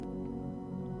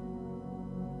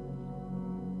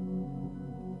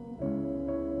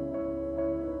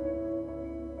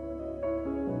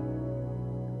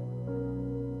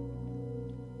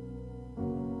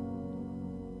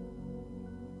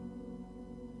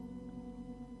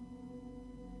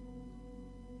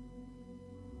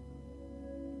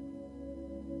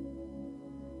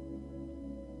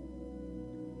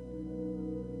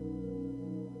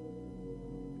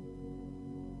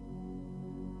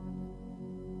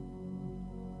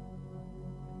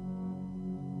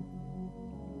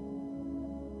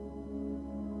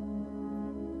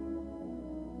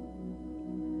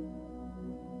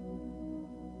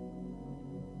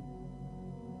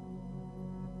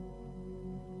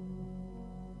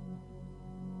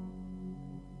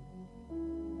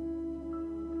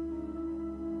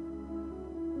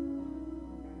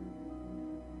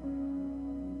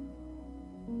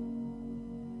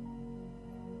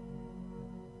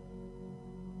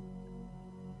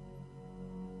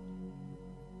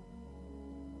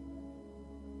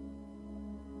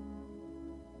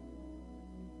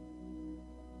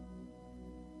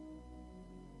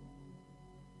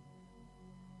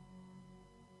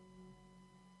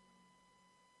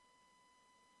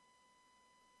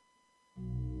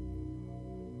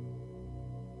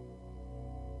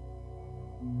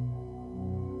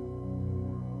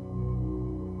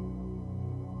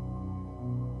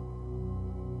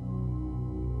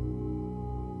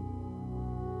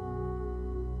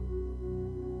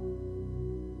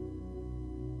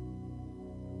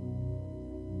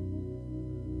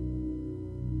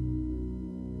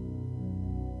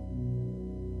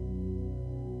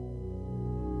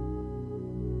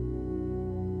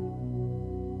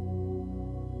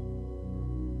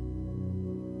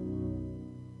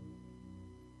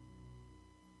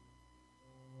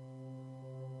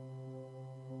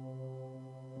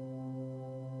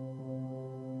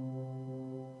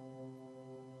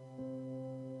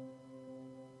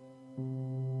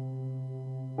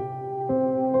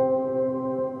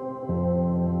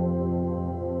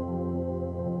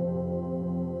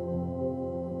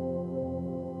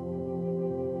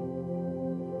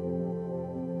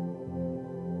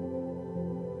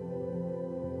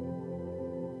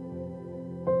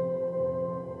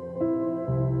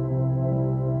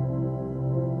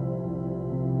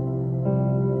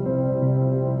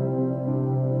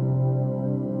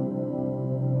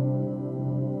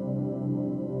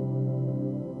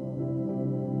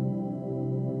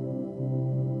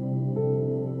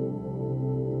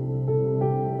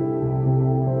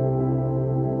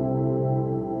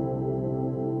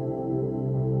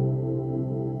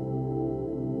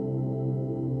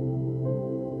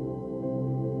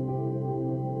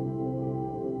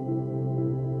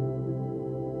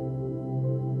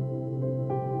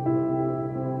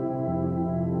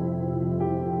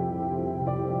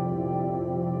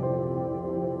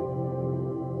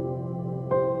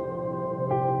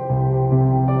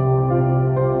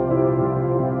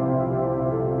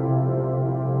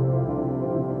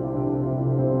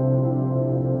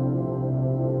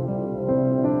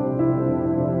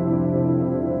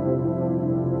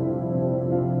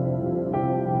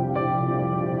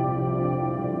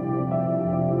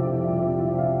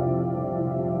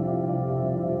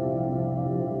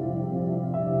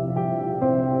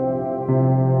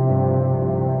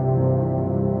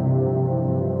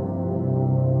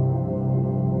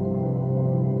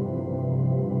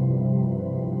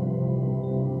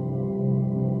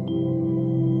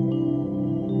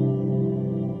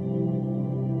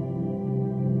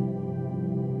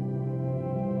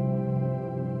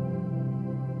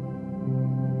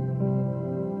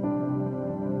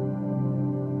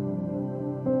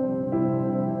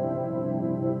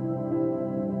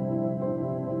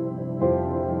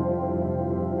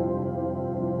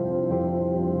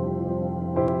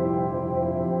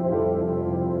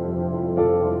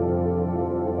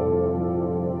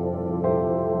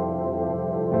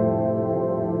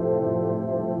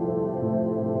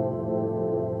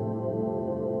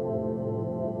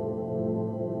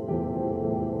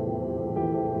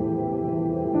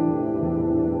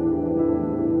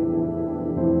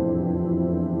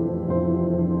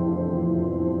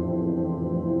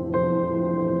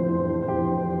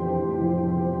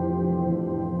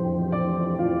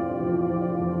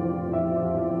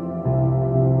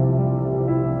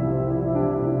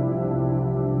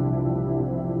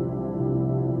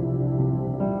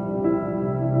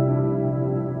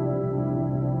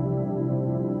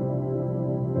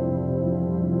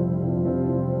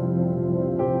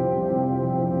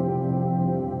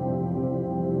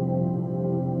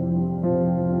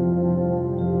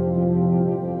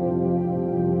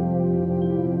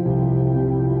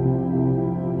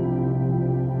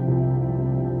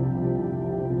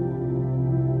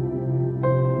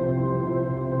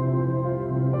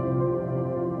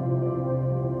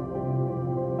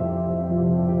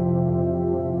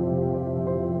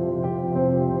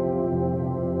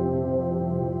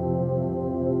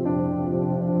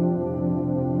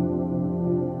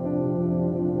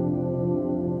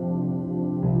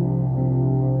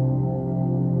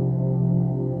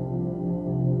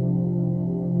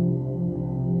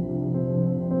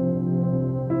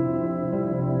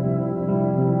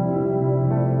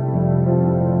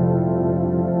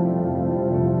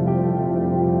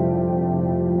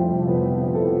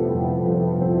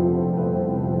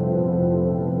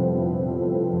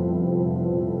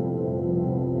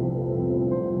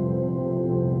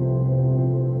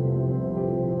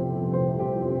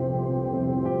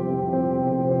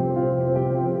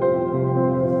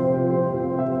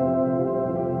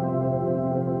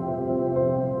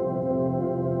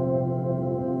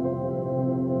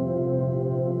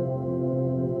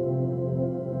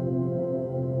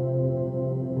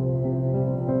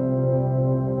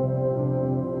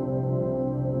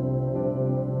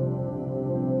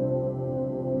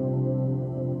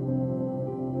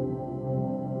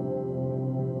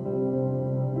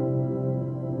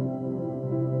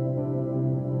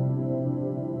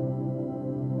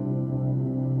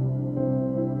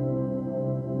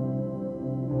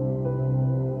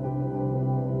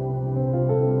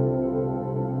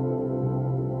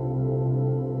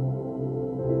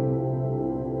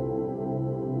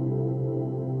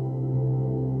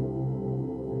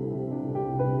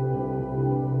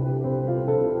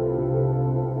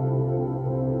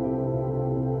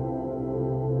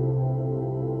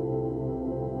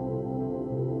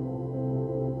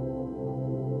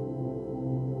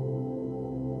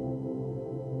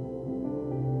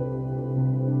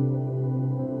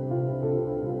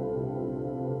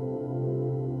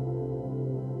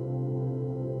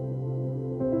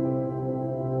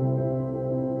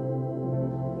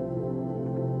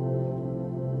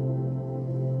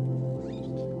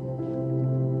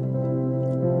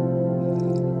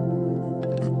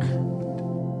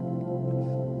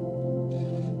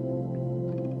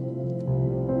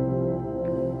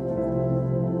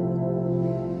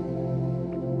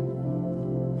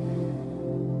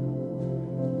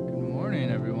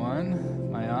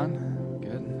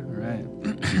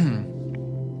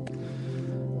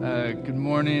Good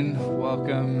morning.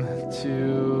 Welcome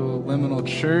to Liminal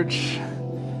Church.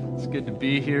 It's good to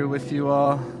be here with you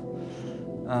all.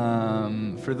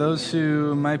 For those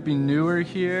who might be newer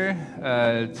here,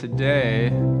 today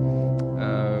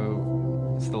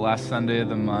it's the last Sunday of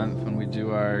the month when we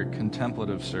do our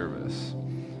contemplative service.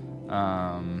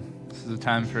 This is a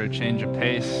time for a change of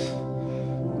pace,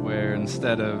 where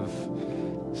instead of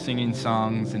singing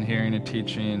songs and hearing a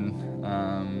teaching,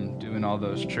 doing all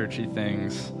those churchy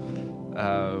things,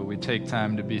 we take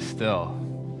time to be still,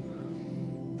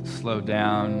 to slow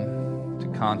down, to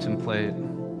contemplate,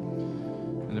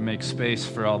 and to make space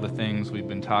for all the things we've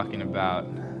been talking about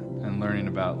and learning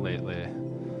about lately,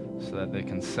 so that they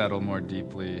can settle more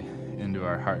deeply into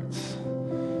our hearts.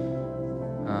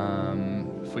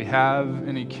 If we have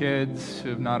any kids who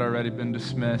have not already been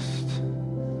dismissed,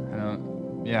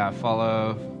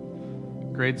 follow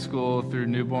grade school through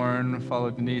newborn,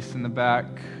 follow Denise in the back.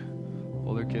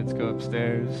 Older kids go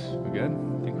upstairs. We good?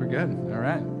 I think we're good. All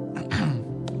right.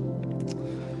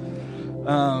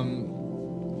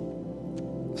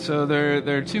 So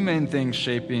there are two main things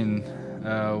shaping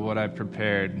what I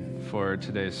prepared for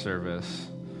today's service.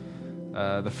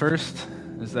 The first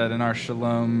is that in our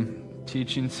Shalom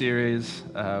teaching series,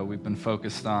 we've been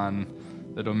focused on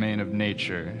the domain of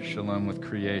nature, Shalom with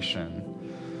creation.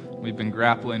 We've been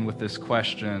grappling with this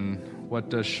question: what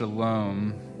does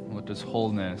Shalom, what does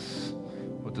wholeness,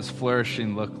 what does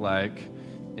flourishing look like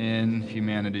in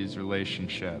humanity's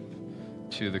relationship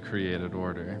to the created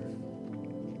order?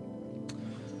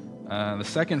 The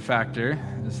second factor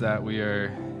is that we are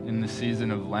in the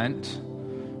season of Lent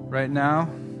right now,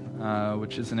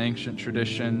 which is an ancient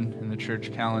tradition in the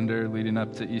church calendar leading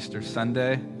up to Easter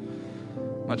Sunday.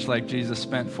 Much like Jesus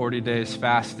spent 40 days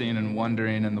fasting and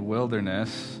wandering in the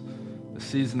wilderness, the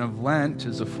season of Lent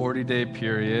is a 40-day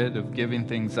period of giving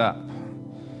things up,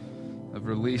 of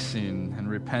releasing and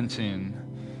repenting,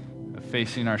 of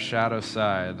facing our shadow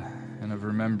side, and of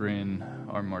remembering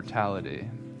our mortality.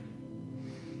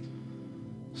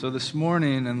 So this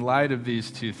morning, in light of these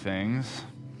two things,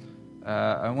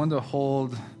 I want to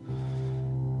hold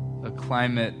a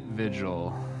climate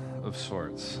vigil of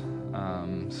sorts,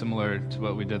 similar to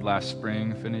what we did last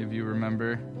spring, if any of you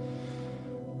remember.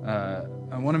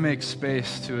 I want to make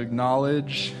space to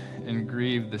acknowledge and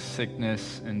grieve the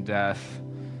sickness and death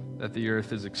that the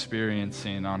earth is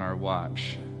experiencing on our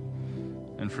watch.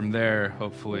 And from there,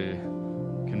 hopefully,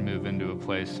 can move into a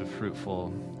place of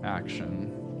fruitful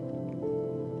action.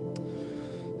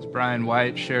 As Brian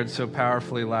White shared so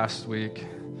powerfully last week,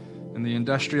 in the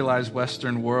industrialized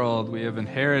Western world, we have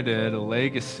inherited a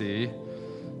legacy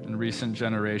in recent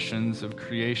generations of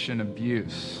creation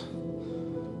abuse,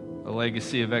 a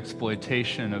legacy of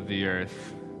exploitation of the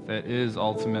earth that is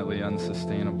ultimately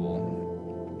unsustainable.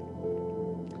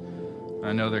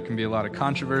 I know there can be a lot of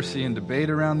controversy and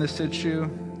debate around this issue.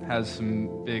 It has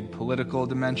some big political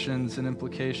dimensions and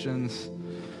implications.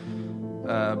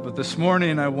 But this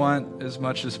morning, I want, as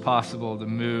much as possible, to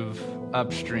move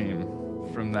upstream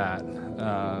from that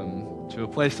to a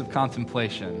place of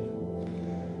contemplation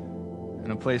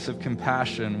and a place of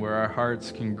compassion where our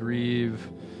hearts can grieve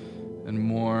and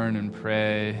mourn and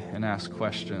pray and ask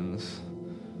questions.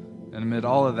 And amid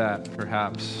all of that,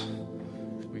 perhaps,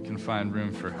 we can find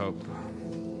room for hope.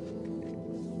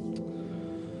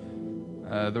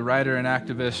 The writer and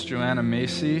activist Joanna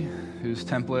Macy, whose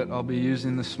template I'll be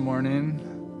using this morning,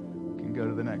 you can go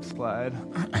to the next slide,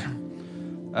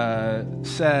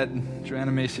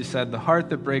 Joanna Macy said, "The heart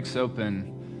that breaks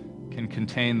open can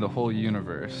contain the whole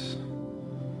universe."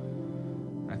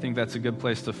 I think that's a good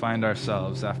place to find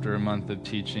ourselves after a month of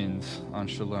teachings on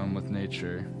Shalom with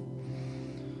nature.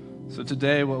 So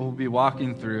today, what we'll be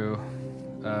walking through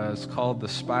is called the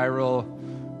spiral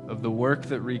of the work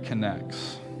that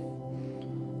reconnects.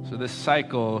 So this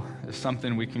cycle is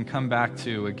something we can come back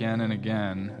to again and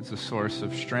again as a source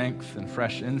of strength and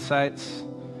fresh insights.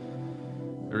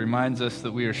 It reminds us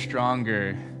that we are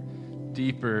stronger,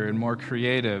 deeper, and more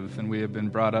creative than we have been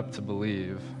brought up to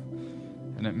believe.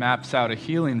 And it maps out a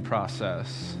healing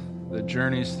process that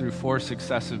journeys through 4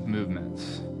 successive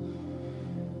movements,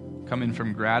 coming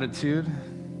from gratitude,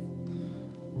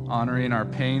 honoring our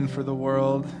pain for the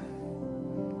world,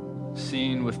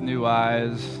 seeing with new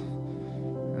eyes,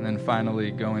 and then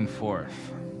finally going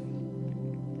forth.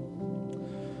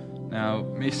 Now,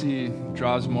 Macy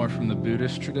draws more from the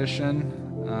Buddhist tradition,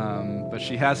 but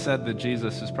she has said that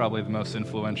Jesus is probably the most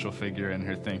influential figure in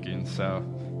her thinking, so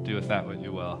do with that what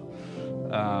you will.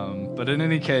 But in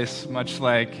any case, much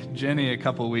like Jenny a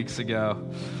couple weeks ago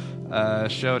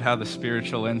showed how the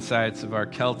spiritual insights of our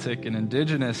Celtic and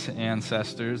indigenous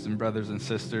ancestors and brothers and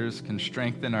sisters can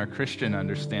strengthen our Christian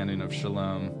understanding of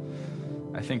Shalom,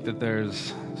 I think that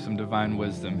there's some divine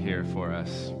wisdom here for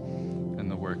us in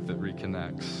the work that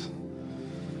reconnects.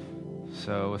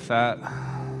 So with that,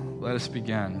 let us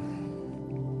begin.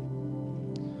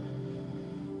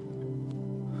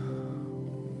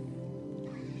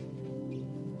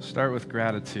 Start with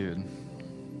gratitude.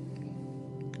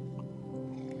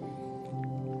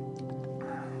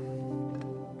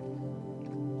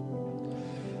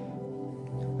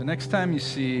 The next time you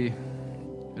see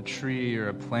a tree or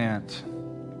a plant,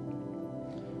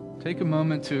 take a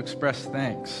moment to express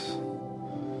thanks.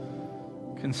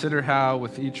 Consider how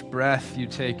with each breath you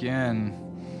take in,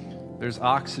 there's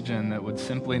oxygen that would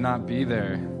simply not be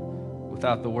there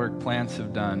without the work plants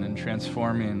have done in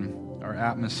transforming our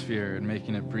atmosphere and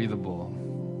making it breathable.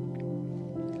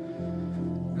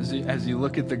 As you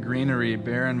look at the greenery,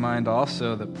 bear in mind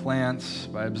also that plants,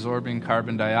 by absorbing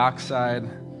carbon dioxide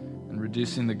and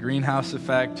reducing the greenhouse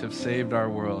effect, have saved our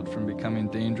world from becoming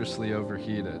dangerously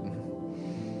overheated.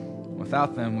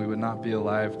 Without them, we would not be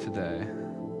alive today.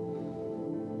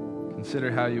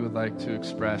 Consider how you would like to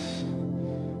express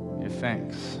your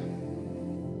thanks.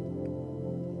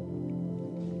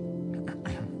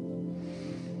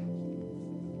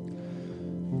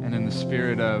 And in the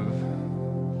spirit of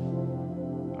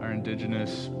our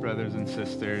indigenous brothers and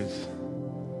sisters,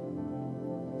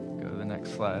 go to the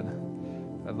next slide.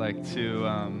 I'd like to,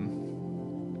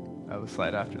 the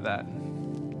slide after that.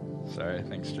 Sorry,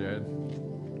 thanks, Jared.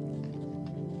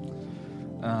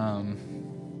 I'd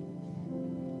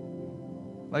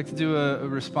like to do a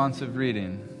responsive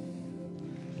reading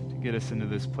to get us into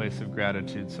this place of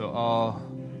gratitude. So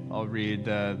I'll read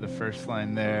the first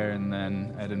line there, and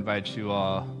then I'd invite you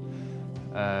all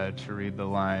to read the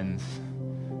lines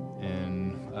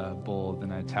in bold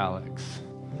and italics.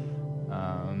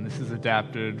 This is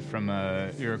adapted from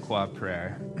a Iroquois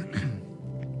prayer.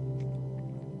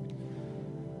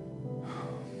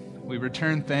 We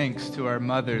return thanks to our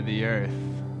mother, the earth,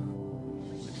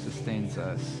 which sustains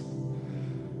us.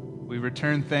 We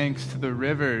return thanks to the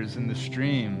rivers and the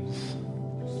streams.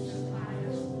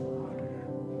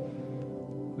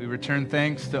 We return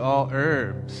thanks to all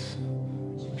herbs.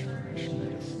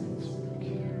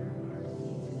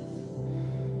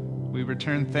 We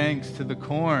return thanks to the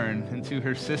corn and to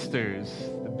her sisters,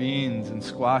 the beans and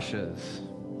squashes.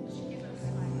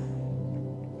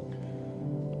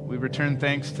 We return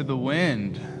thanks to the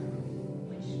wind.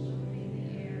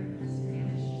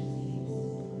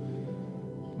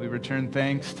 We return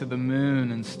thanks to the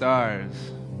moon and stars.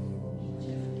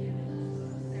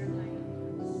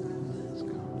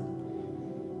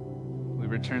 We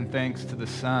return thanks to the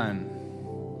sun.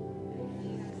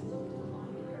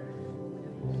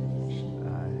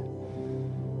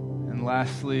 And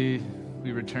lastly,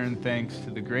 we return thanks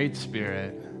to the Great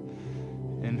Spirit,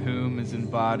 in whom is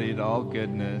embodied all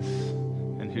goodness,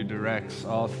 and who directs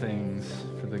all things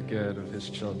for the good of his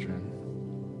children.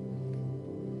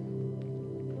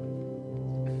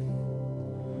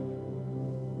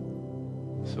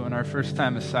 So in our first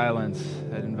time of silence,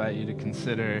 I'd invite you to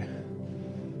consider,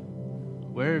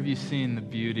 where have you seen the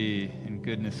beauty and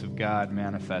goodness of God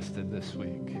manifested this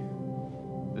week,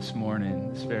 this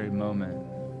morning, this very moment?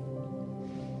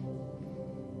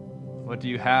 What do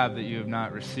you have that you have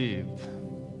not received?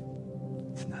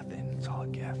 It's nothing. It's all a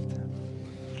gift.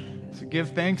 So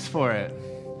give thanks for it.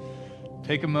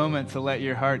 Take a moment to let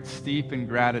your heart steep in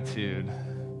gratitude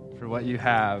for what you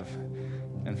have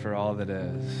and for all that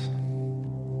is.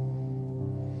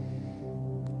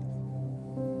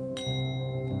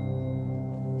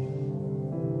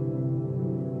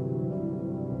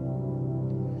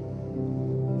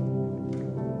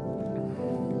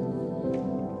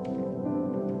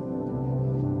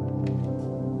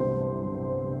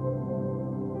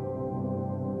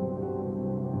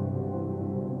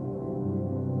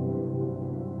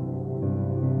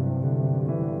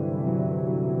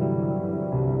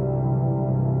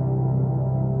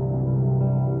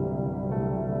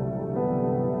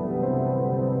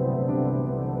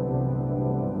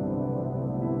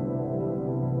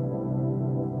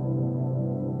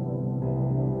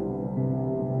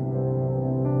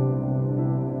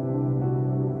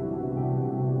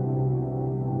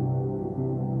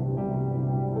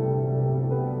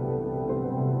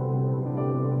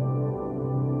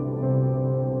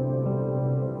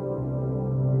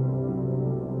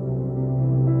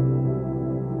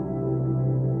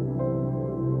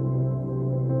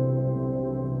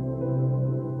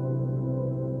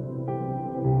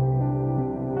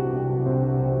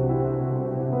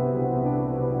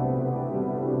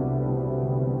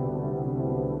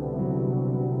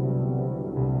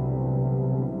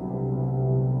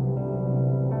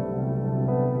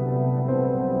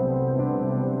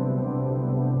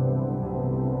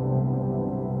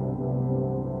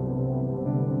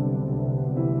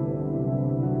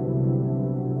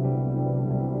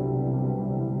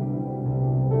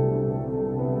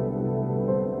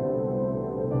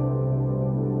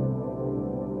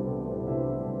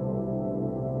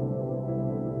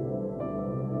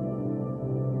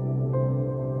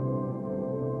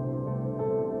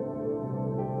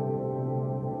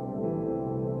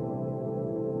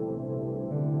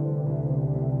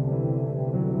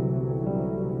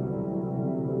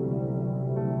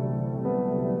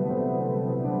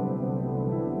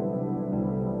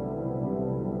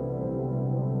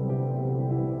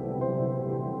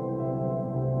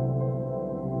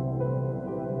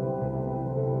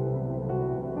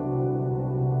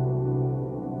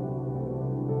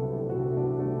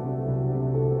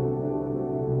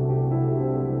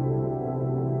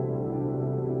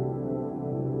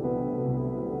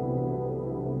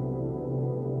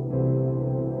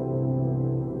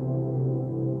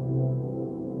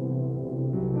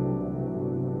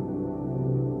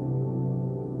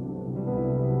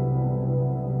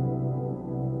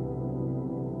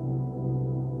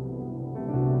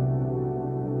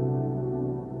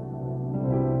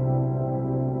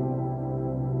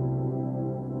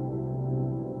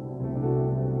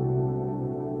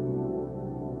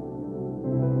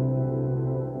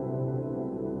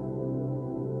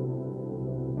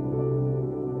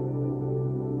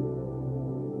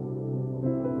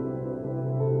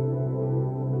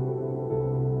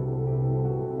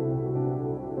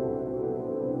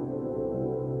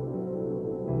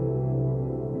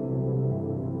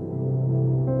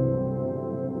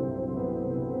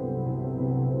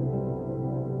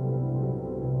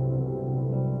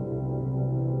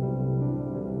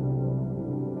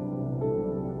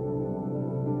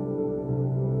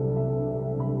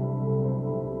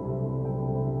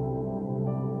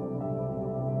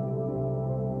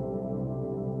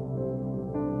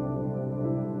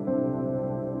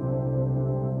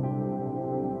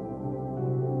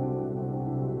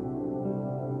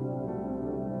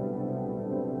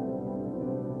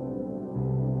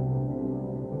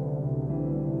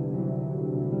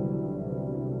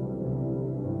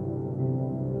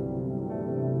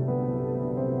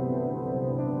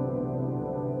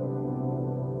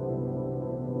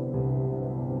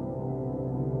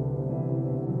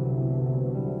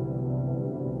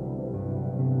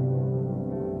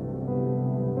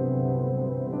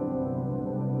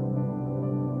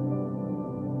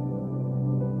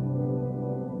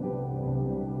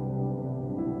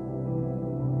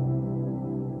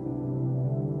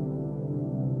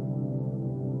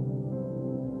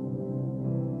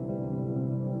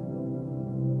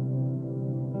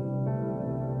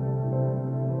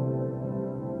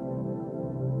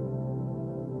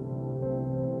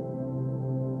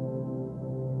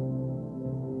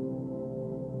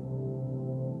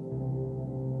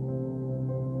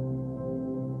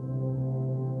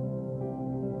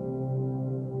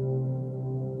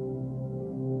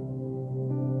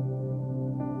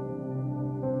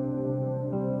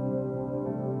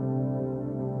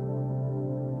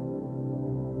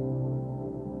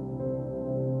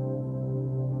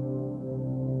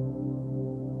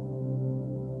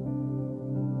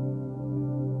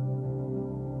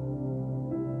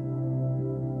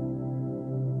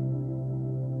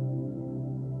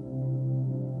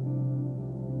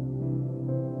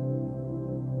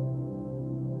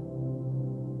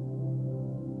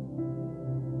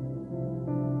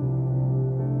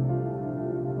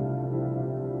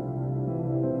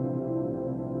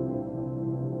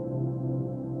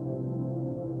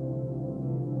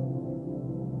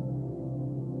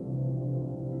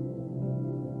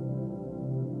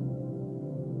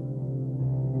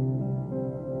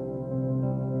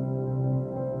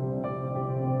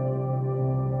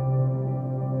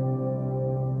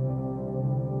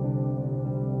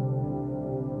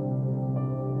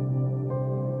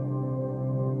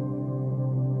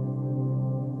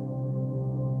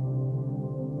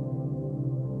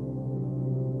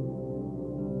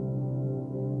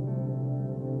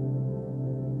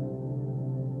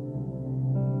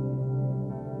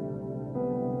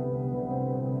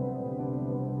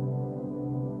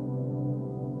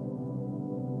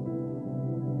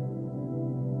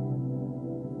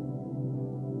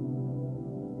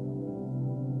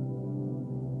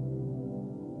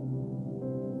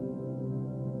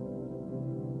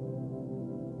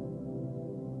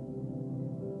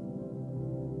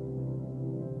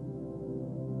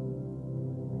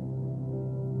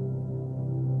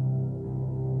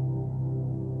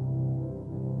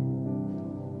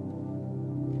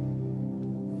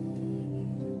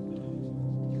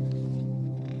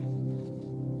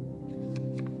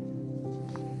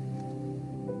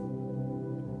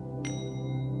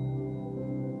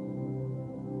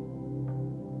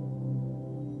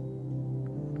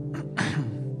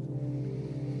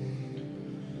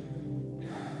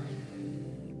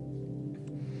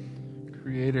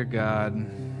 Creator God,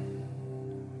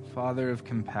 Father of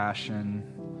compassion,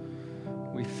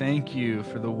 we thank you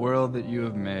for the world that you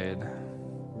have made,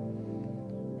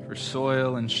 for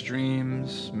soil and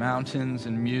streams, mountains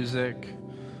and music,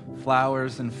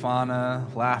 flowers and fauna,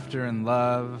 laughter and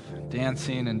love,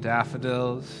 dancing and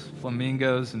daffodils,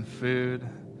 flamingos and food.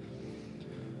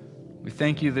 We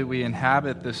thank you that we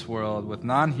inhabit this world with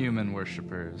non-human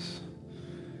worshipers,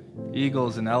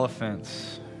 eagles and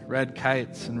elephants, red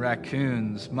kites and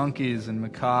raccoons, monkeys and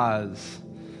macaws.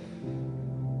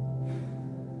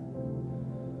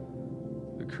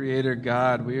 But Creator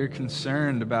God, we are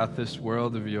concerned about this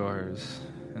world of yours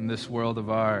and this world of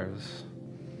ours.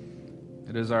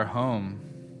 It is our home.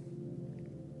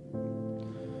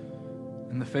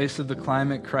 In the face of the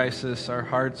climate crisis, our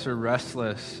hearts are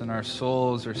restless and our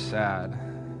souls are sad.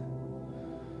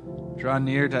 Draw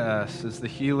near to us as the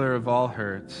healer of all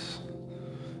hurts.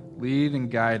 Lead and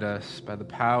guide us by the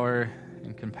power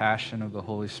and compassion of the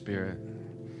Holy Spirit.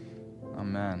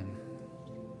 Amen.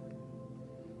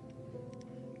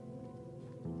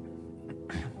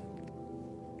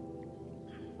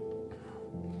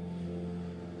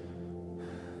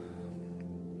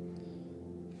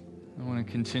 I want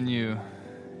to continue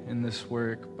in this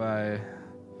work by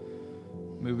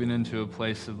moving into a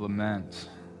place of lament,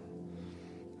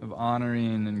 of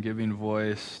honoring and giving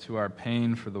voice to our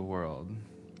pain for the world.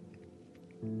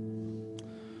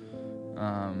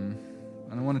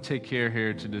 And I want to take care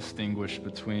here to distinguish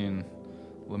between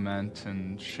lament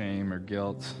and shame or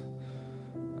guilt.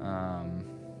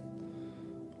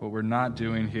 What we're not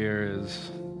doing here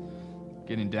is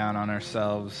getting down on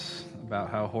ourselves about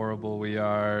how horrible we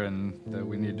are and that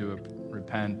we need to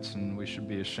repent and we should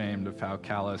be ashamed of how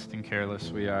calloused and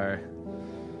careless we are.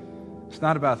 It's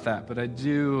not about that, but I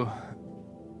do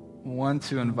want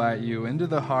to invite you into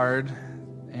the hard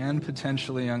and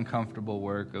potentially uncomfortable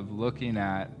work of looking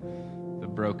at the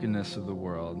brokenness of the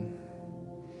world,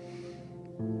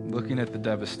 looking at the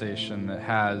devastation that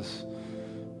has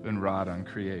been wrought on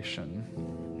creation.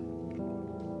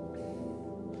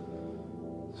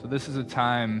 So this is a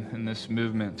time in this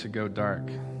movement to go dark,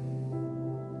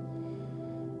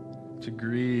 to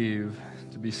grieve,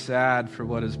 to be sad for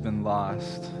what has been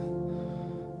lost,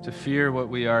 to fear what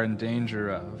we are in danger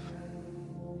of.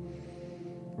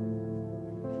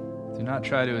 Do not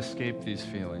try to escape these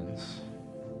feelings.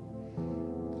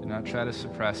 Do not try to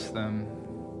suppress them.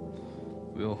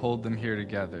 We will hold them here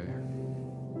together.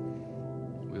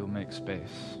 We will make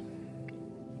space.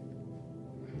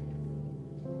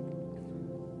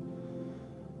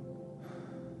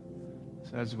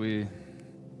 So as we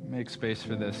make space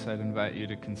for this, I'd invite you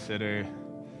to consider,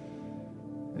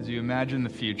 as you imagine the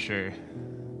future,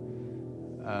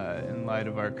 in light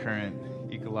of our current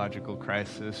ecological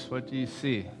crisis, what do you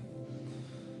see?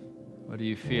 What do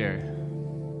you fear?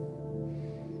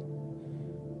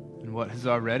 And what has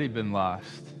already been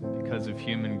lost because of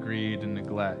human greed and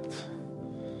neglect?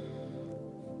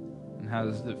 And how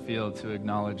does it feel to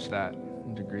acknowledge that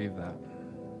and to grieve that?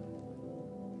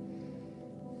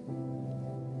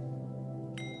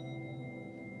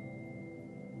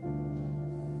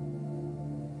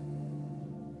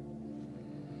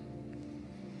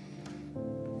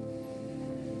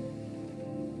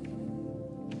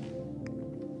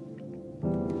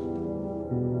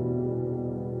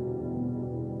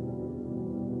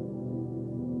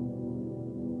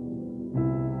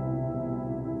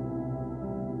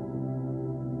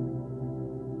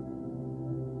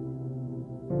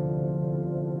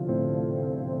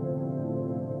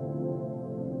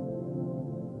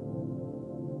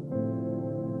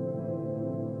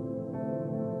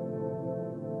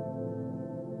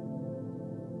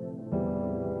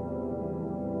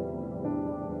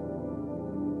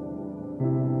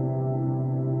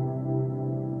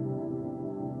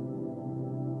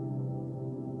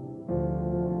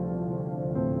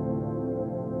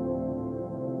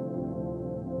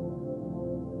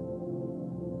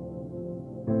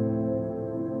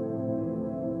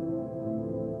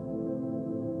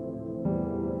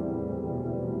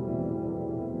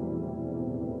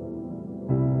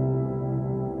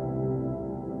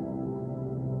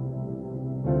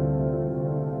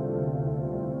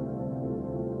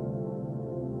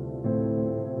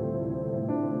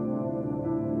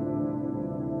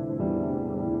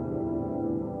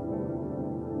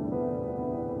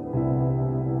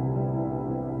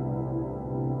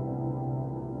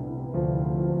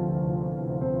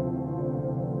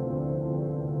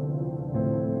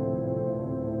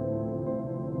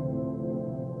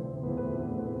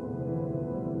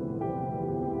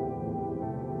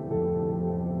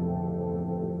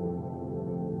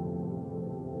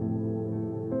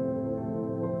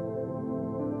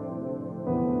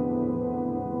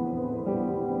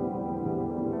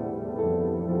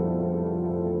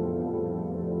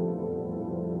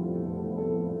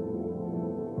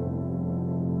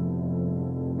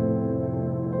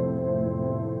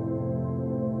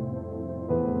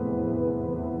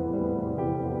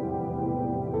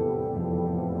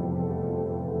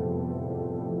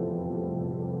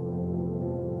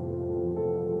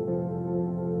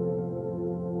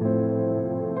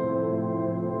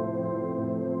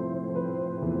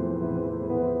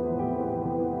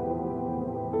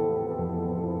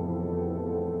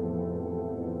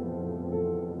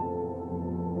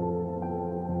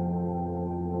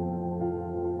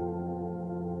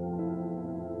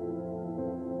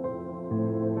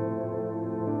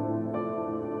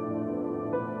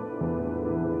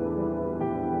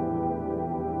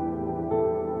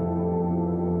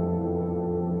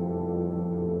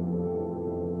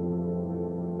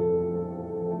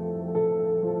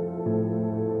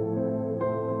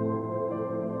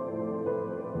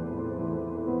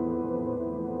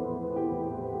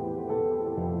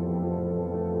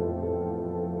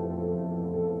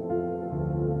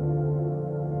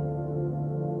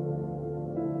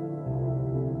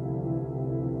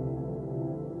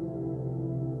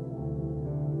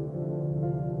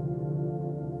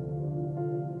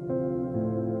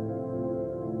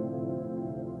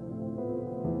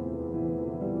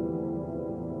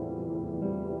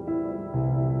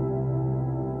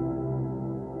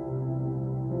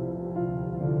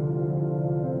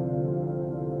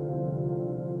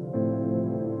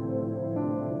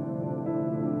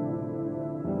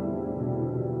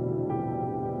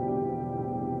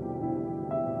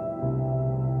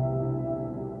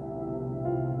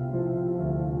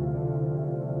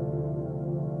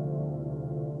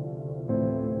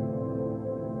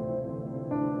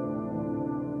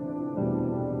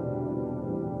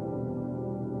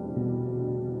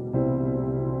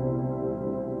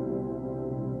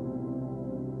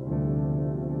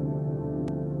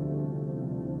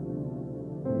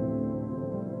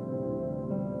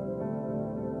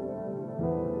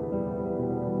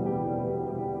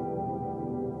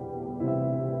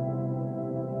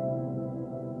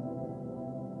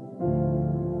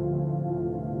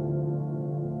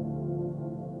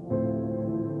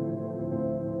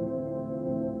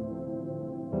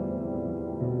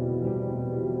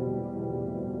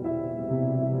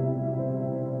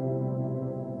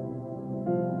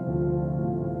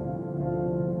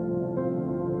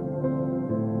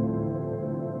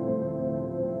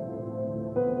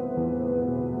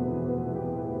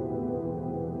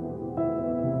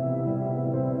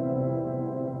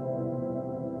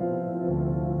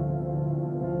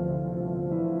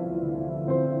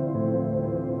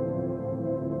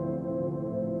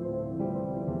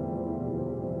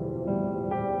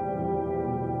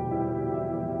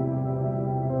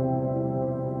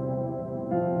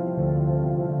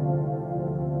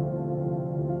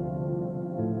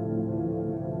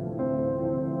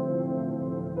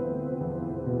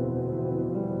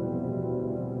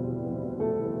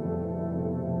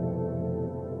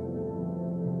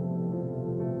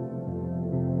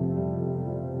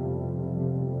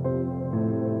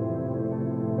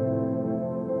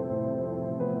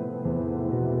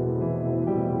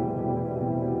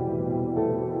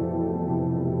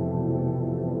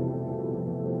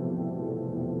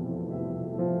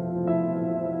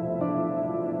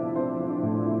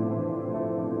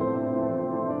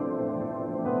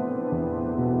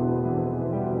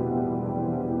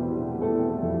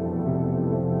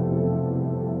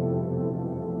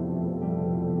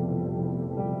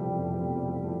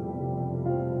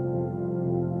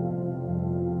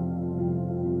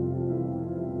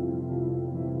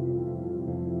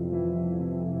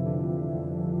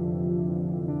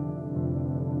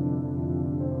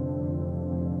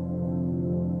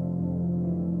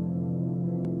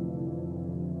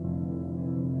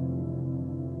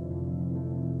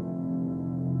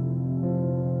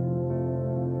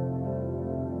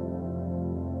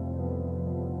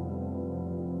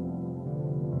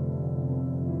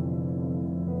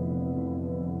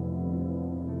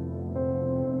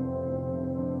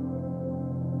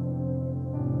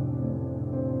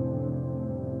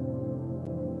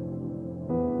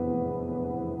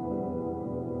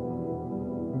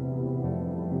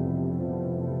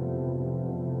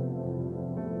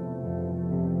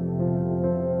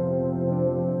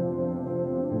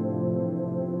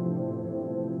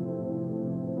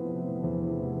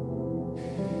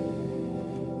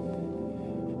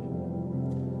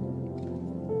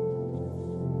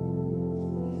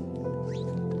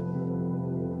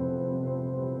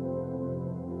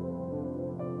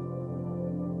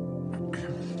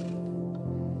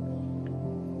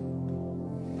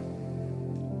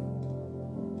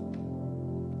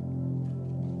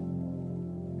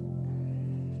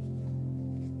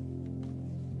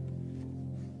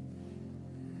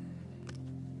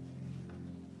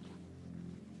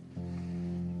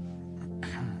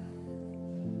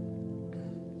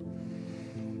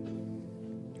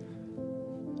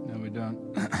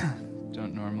 don't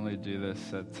don't normally do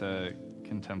this at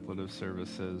contemplative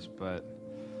services, but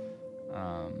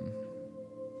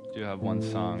do have one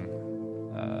song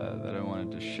that I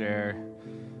wanted to share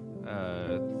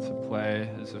to play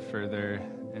as a further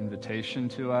invitation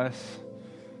to us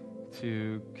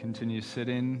to continue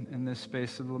sitting in this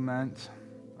space of lament.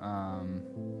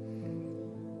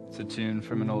 It's a tune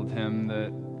from an old hymn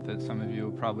that some of you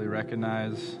will probably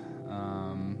recognize.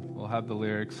 We'll have the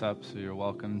lyrics up, so you're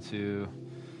welcome to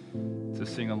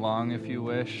sing along if you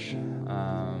wish,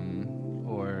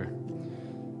 or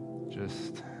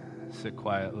just sit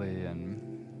quietly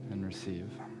and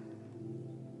receive.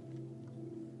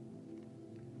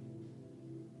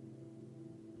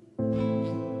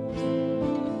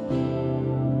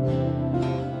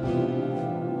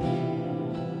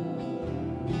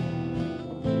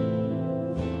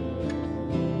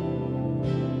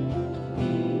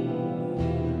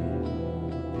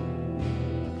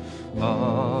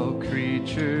 All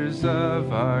creatures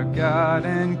of our God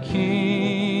and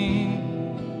King,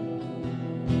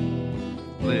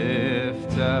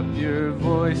 lift up your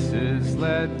voices,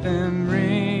 let them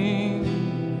ring.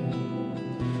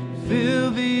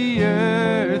 Fill the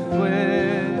earth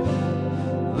with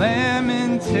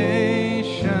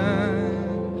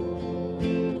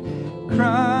lamentation.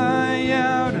 Cry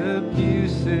out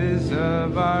abuses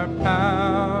of our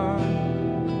power.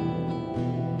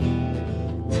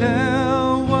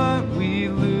 Tell what we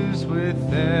lose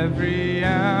with every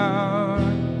hour,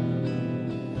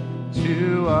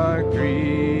 to our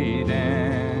greed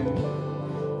and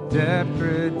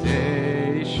depredation.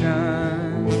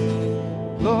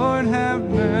 Lord, have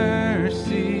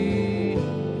mercy.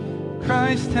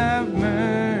 Christ, have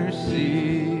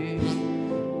mercy.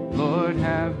 Lord,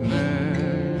 have mercy.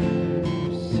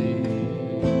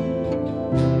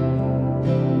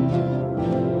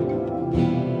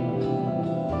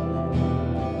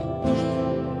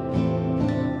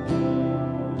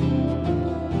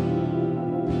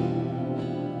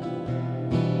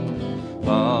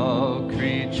 All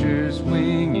creatures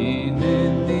winging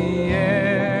in the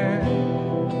air,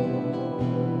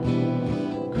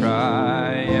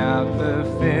 cry out the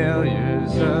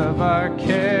failures of our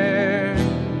care.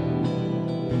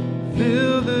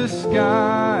 Fill the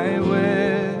sky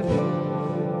with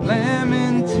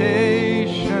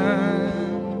lamentation.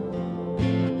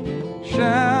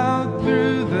 Shout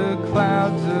through the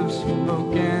clouds of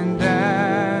smoke and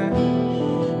ash.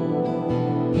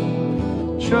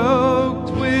 Choked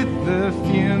with the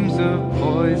fumes of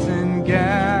poison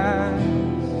gas,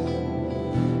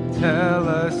 tell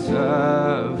us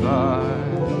of our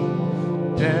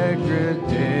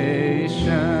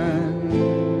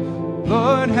degradation.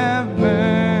 Lord, have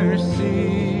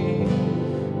mercy.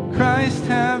 Christ,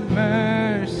 have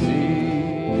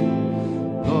mercy.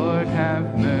 Lord,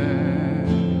 have mercy.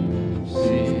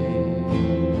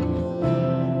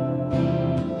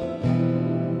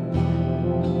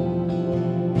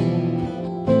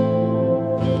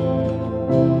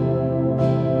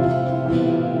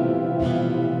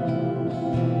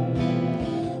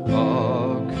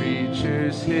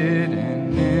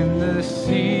 Hidden in the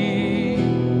sea,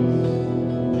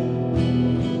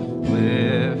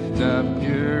 lift up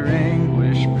your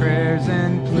anguish, prayers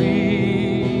and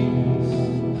pleas.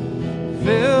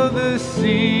 Fill the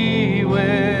sea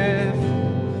with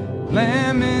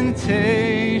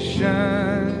lamentation.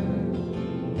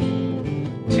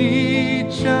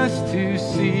 Teach us to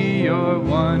see your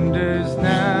wonders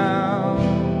now.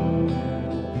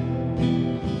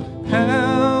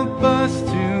 Help us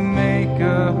to make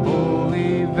a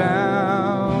holy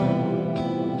vow,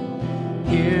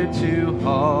 here to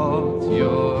halt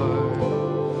your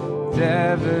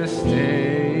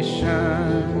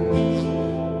devastations.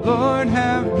 Lord,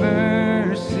 have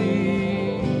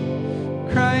mercy.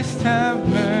 Christ, have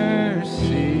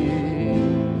mercy.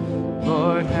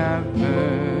 Lord, have mercy.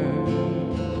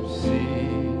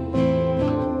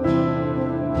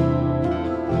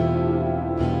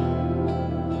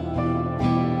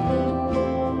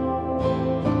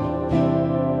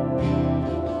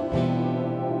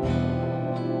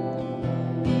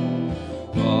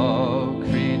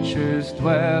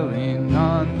 Dwelling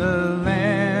on the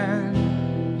land,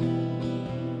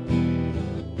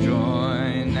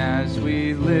 join as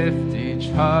we lift each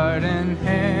heart and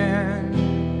hand.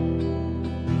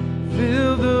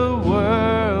 Fill the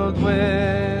world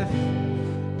with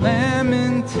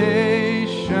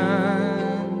lamentation.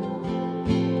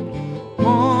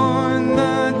 Mourn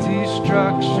the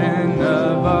destruction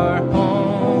of our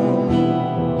home.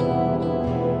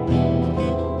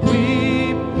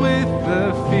 Weep with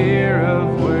the fear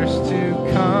of worse to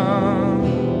come.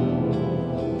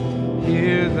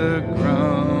 Hear the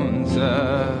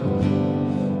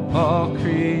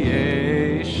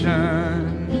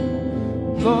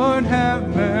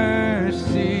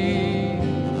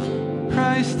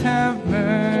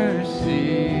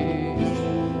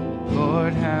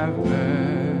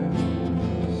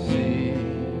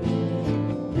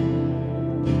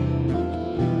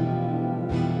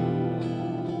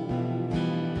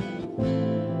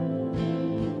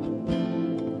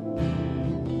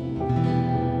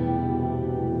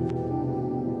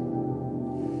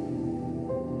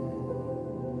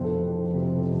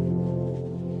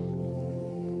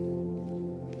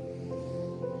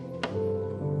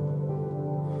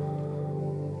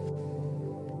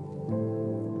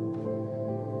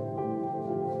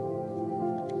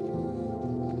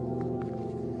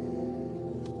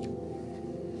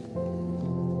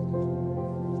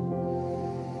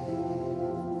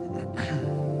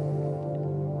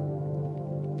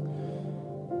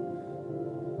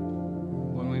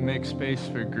make space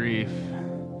for grief,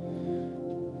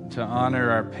 to honor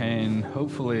our pain,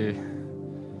 hopefully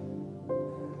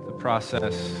the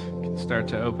process can start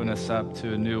to open us up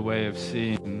to a new way of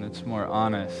seeing that's more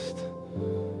honest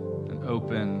and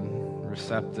open,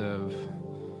 receptive,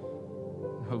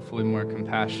 hopefully more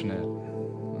compassionate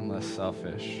and less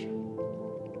selfish.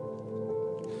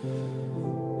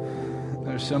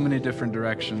 There's so many different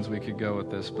directions we could go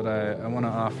with this, but I want to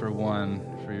offer one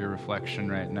for your reflection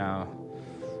right now.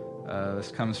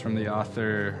 This comes from the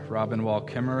author Robin Wall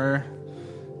Kimmerer,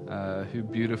 who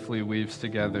beautifully weaves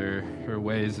together her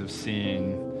ways of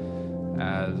seeing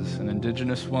as an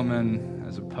indigenous woman,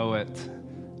 as a poet,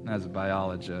 and as a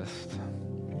biologist.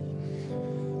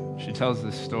 She tells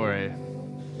this story.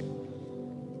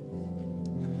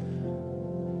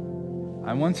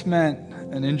 I once met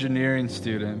an engineering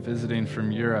student visiting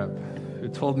from Europe who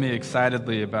told me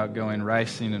excitedly about going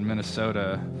ricing in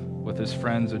Minnesota with his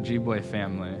friend's Ojibwe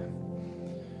family.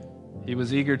 He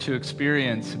was eager to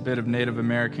experience a bit of Native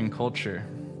American culture.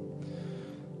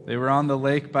 They were on the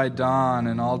lake by dawn,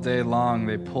 and all day long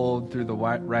they pulled through the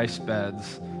rice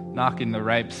beds, knocking the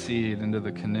ripe seed into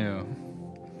the canoe.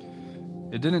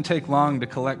 It didn't take long to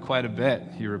collect quite a bit,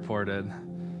 he reported,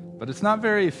 but it's not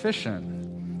very efficient.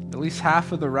 At least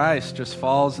half of the rice just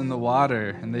falls in the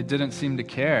water, and they didn't seem to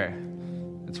care.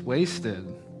 It's wasted.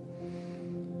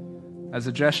 As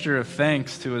a gesture of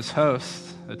thanks to his host,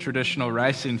 a traditional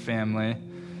ricing family,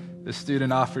 the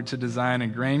student offered to design a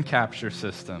grain capture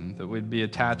system that would be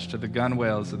attached to the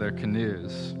gunwales of their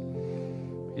canoes.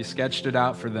 He sketched it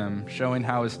out for them, showing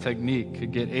how his technique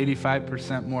could get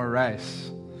 85% more rice.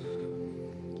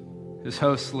 His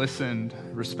host listened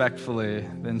respectfully,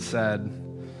 then said,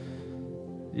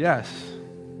 "Yes,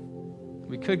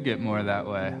 we could get more that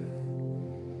way,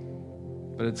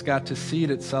 but it's got to seed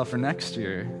itself for next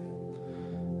year.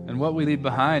 And what we leave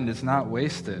behind is not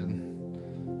wasted.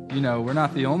 You know, we're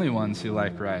not the only ones who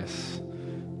like rice.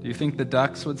 Do you think the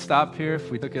ducks would stop here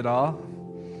if we took it all?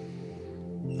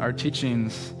 Our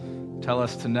teachings tell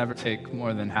us to never take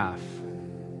more than half."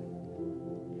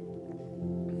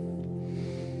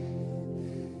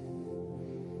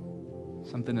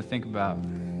 Something to think about.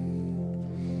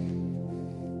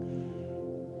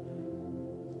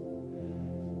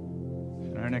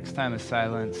 In our next time of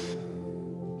silence,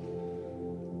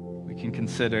 we can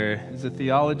consider, is the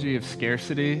theology of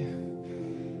scarcity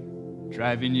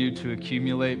driving you to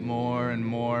accumulate more and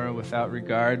more without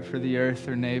regard for the earth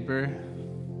or neighbor?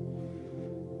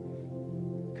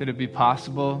 Could it be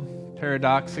possible,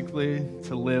 paradoxically,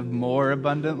 to live more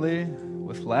abundantly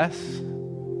with less?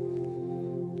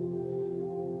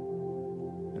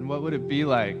 And what would it be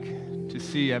like to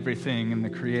see everything in the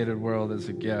created world as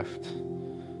a gift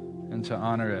and to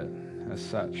honor it as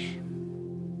such?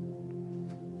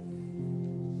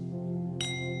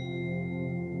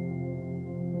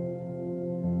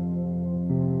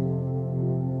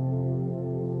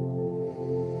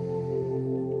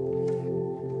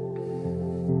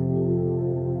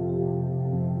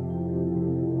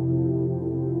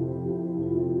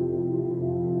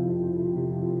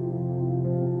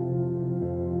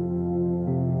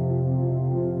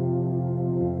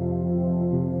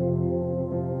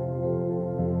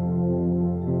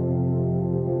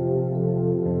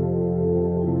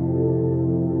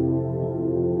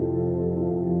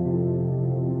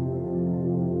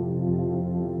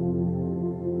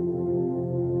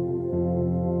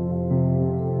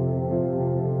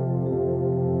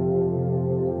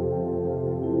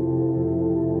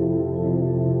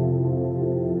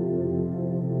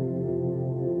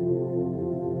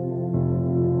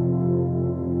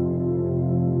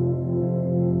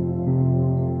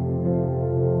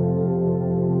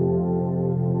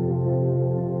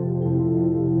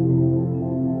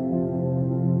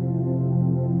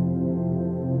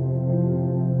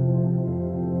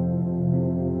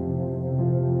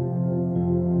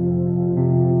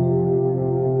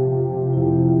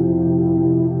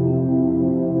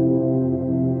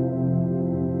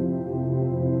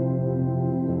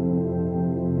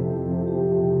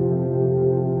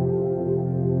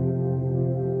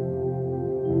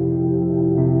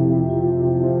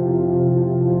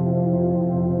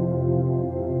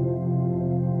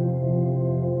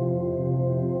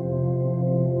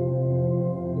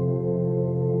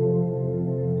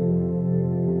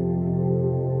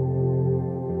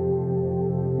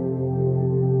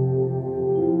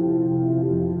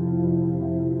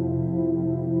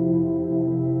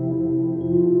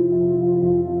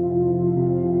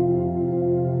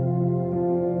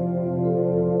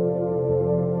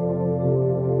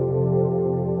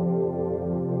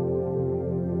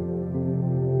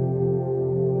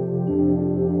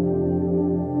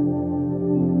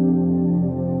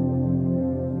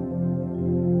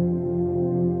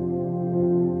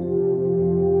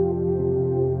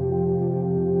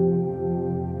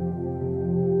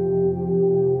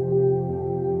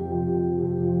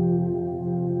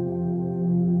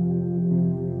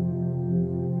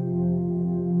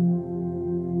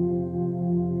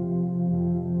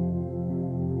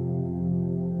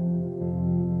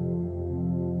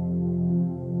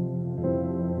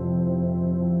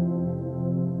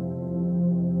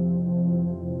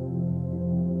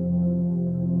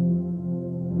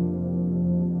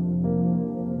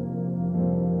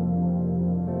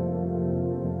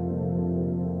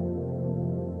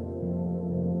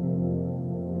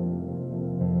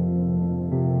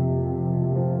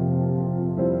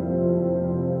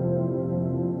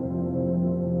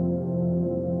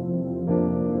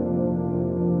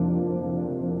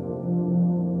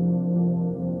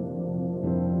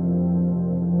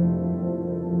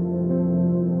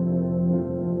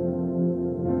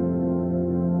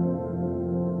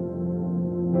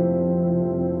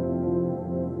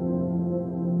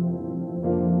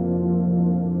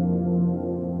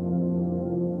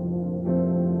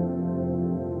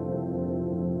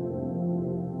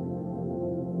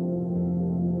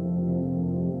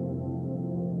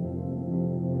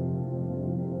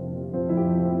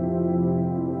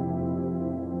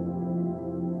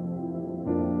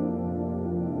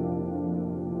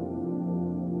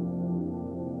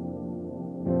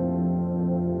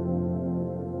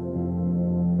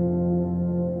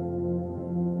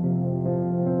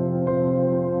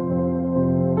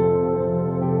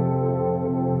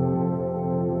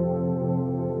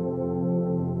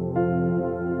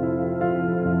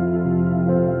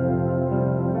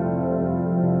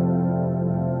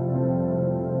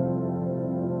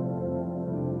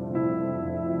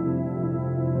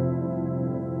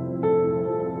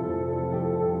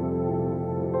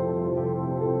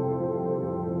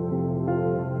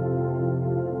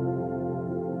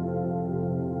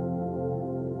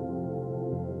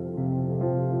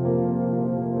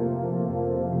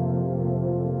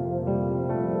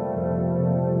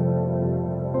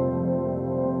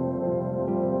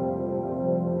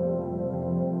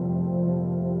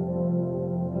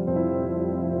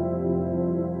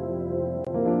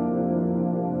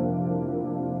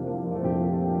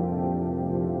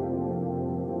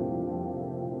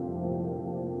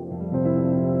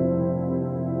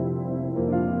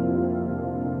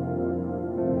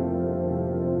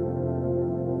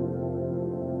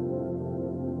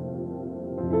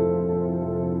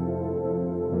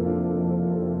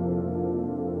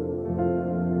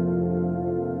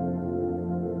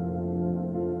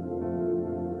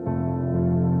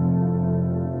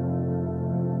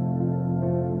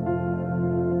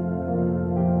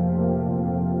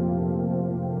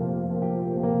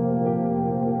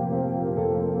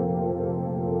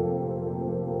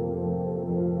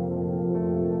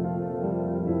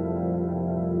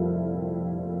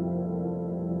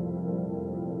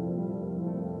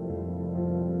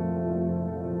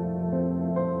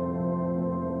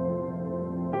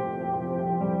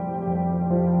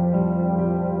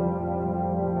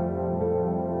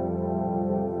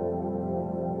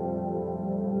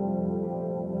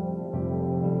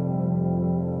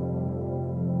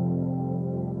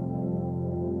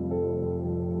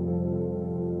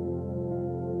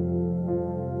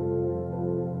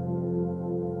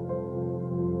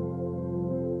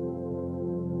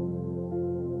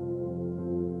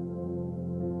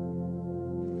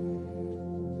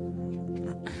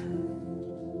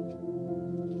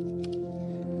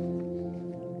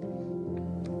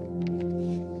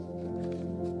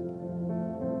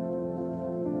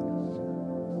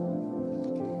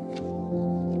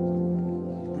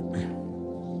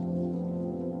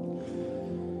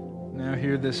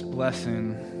 this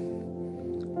blessing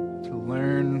to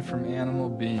learn from animal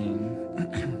being.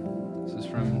 This is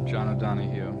from John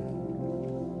O'Donohue.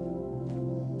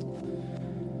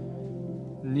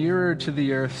 Nearer to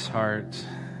the earth's heart,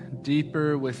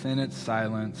 deeper within its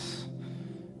silence,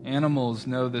 animals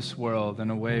know this world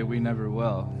in a way we never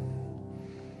will.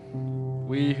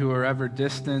 We who are ever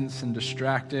distant and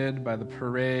distracted by the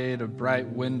parade of bright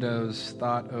windows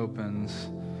thought opens,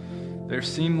 their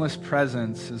seamless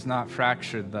presence is not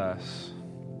fractured thus.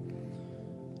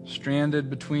 Stranded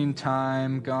between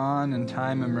time gone and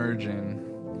time emerging,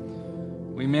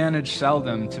 we manage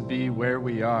seldom to be where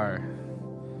we are,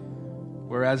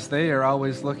 whereas they are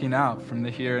always looking out from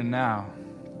the here and now.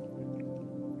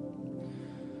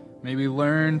 May we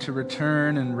learn to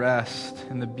return and rest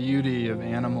in the beauty of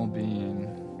animal being.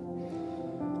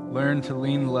 Learn to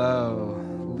lean low,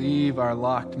 leave our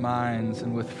locked minds,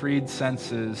 and with freed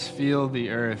senses feel the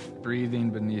earth breathing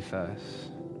beneath us.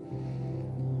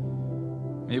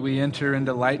 May we enter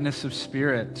into lightness of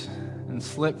spirit and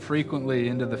slip frequently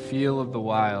into the feel of the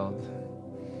wild.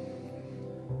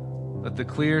 Let the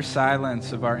clear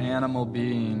silence of our animal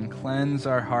being cleanse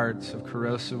our hearts of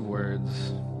corrosive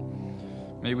words.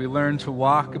 May we learn to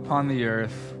walk upon the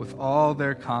earth with all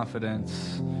their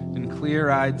confidence in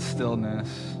clear-eyed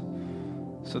stillness,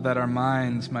 so that our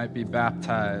minds might be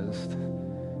baptized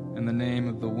in the name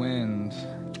of the wind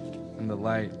and the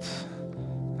light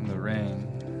and the rain.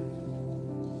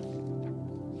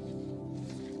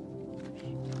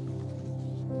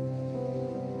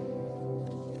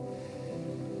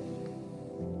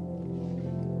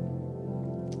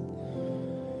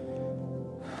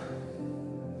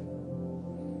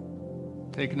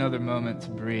 Take another moment to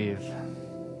breathe.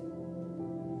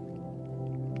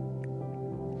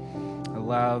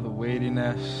 Allow the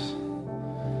weightiness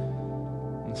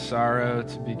and sorrow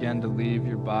to begin to leave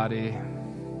your body.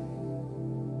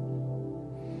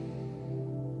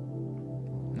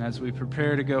 And as we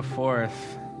prepare to go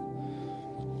forth,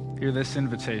 hear this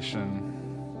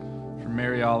invitation from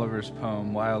Mary Oliver's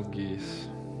poem, Wild Geese.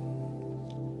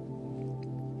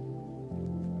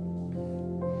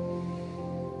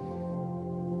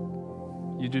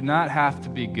 You do not have to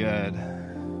be good.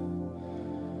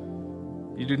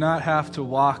 You do not have to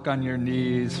walk on your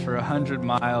knees for 100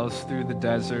 miles through the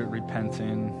desert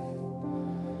repenting.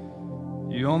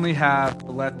 You only have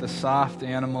to let the soft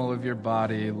animal of your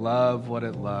body love what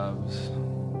it loves.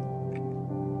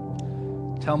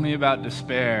 Tell me about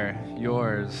despair,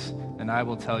 yours, and I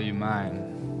will tell you mine.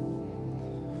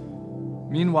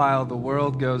 Meanwhile, the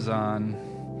world goes on.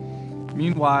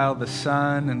 Meanwhile, the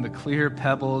sun and the clear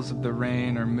pebbles of the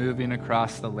rain are moving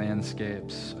across the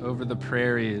landscapes, over the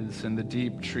prairies and the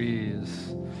deep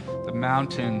trees, the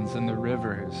mountains and the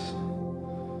rivers.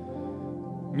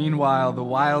 Meanwhile, the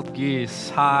wild geese,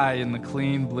 high in the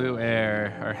clean blue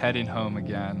air, are heading home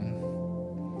again.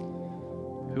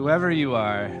 Whoever you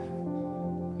are,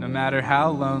 no matter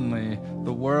how lonely,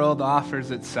 the world offers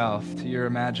itself to your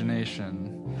imagination,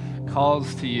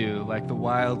 calls to you like the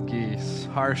wild geese,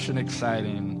 harsh and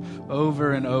exciting,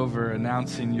 over and over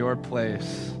announcing your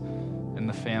place in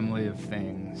the family of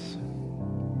things.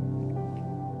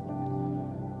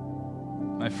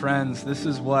 My friends, this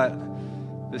is what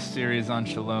this series on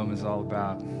Shalom is all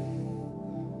about.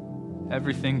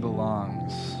 Everything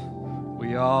belongs.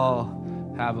 We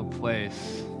all have a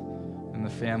place in the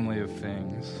family of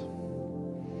things.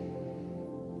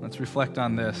 Let's reflect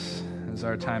on this as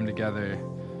our time together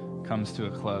comes to a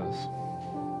close.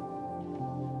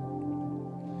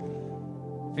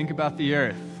 Think about the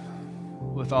earth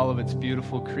with all of its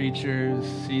beautiful creatures,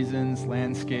 seasons,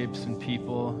 landscapes, and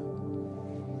people.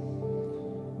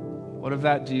 What of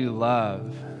that do you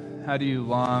love? How do you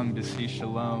long to see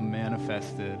Shalom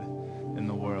manifested in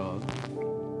the world?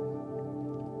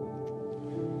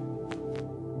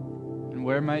 And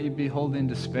where might you be holding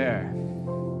despair?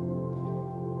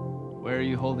 Where are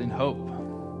you holding hope?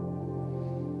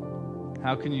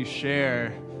 How can you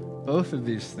share both of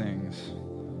these things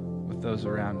with those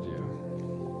around you?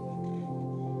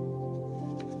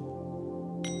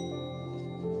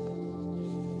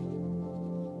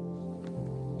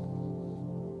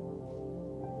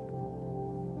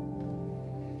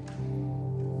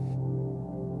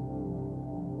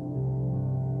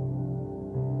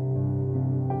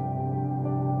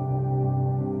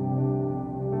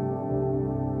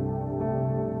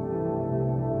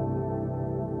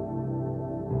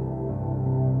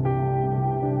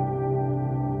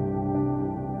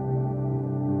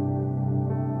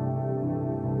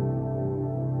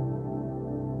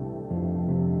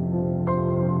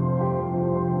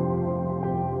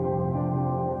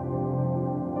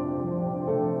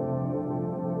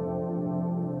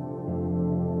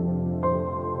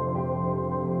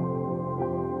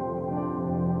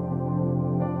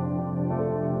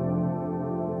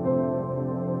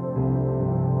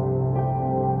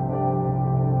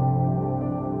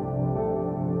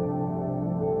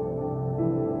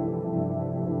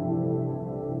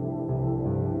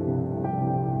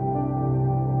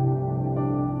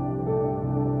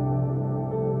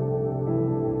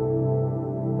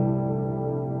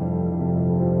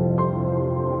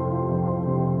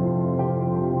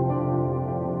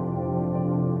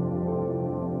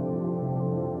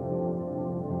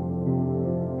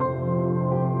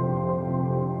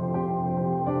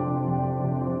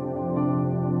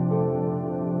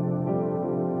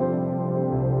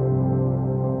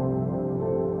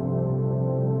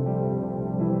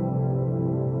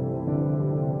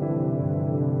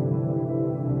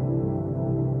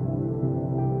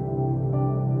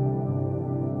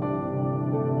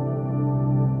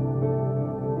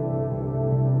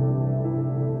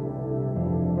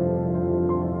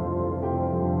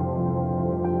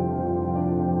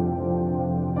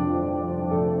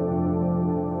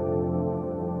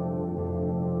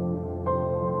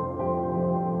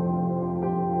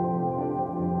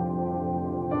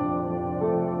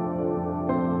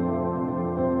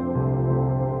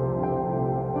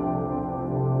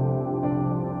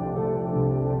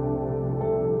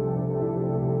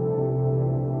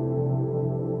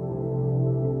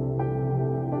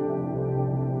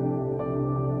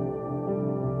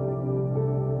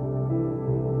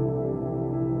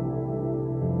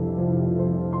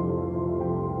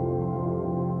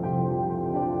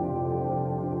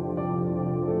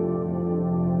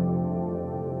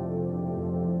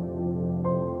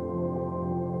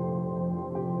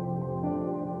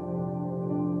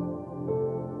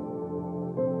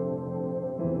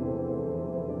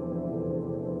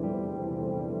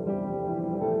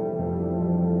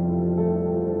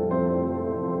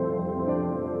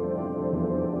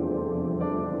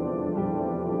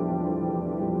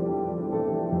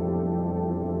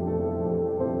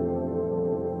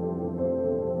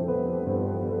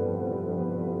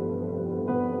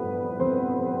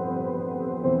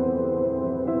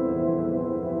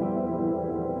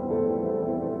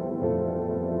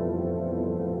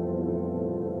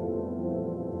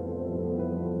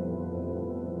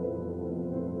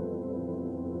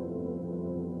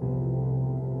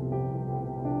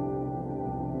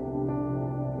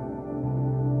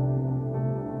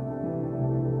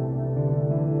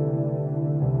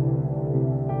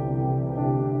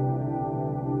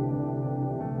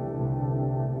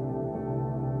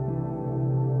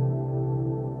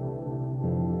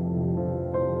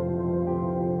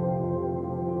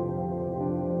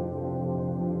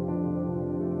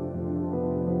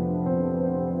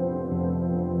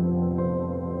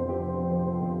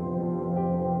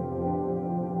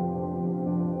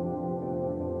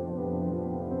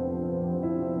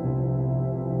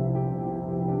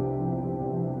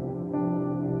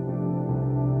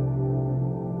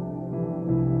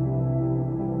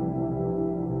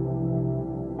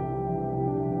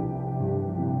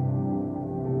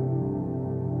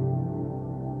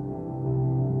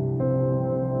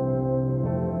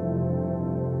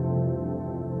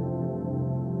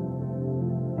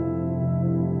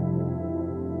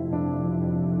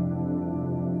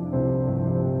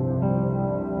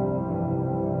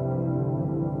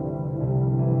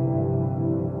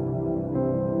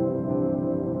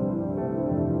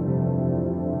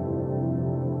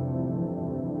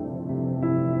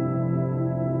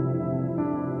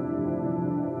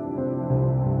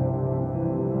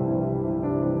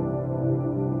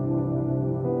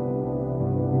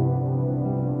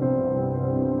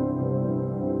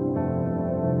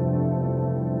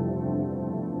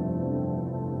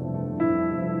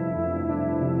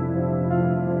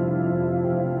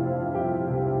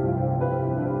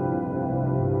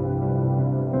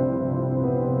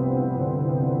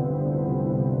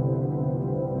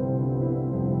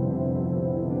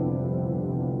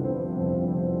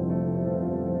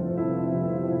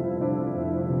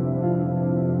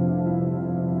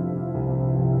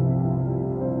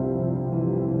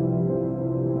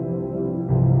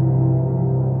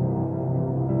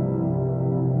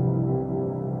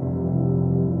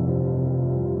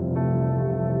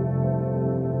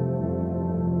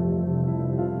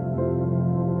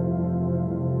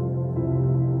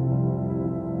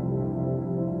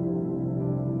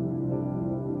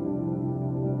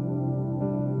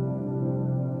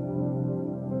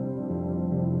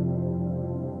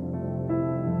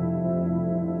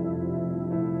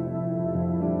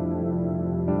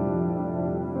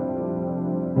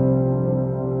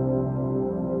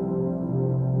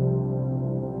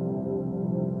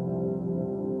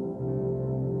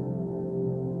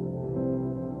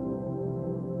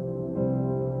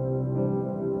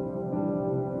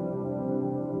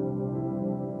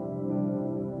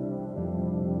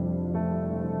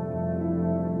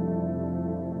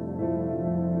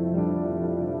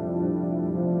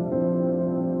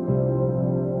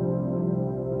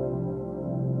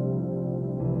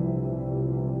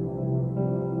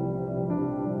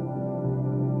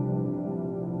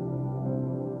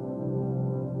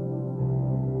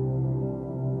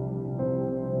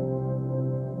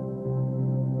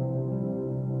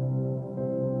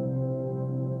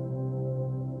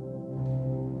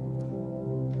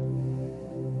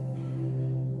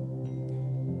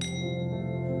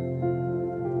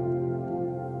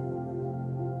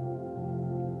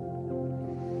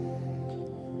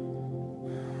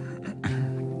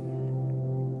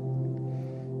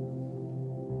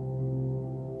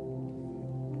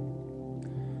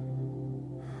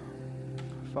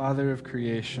 Father of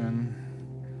creation,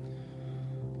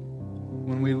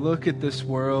 when we look at this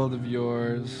world of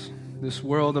yours, this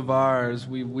world of ours,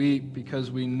 we weep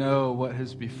because we know what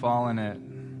has befallen it.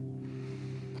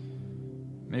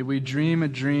 May we dream a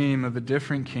dream of a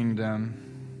different kingdom,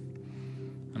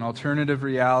 an alternative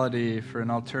reality for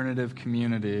an alternative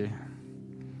community.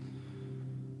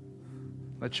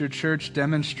 Let your church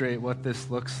demonstrate what this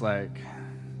looks like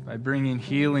by bringing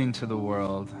healing to the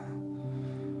world,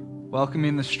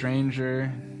 welcoming the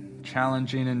stranger,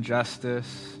 challenging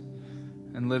injustice,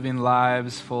 and living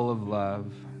lives full of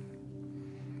love.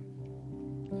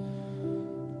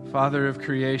 Father of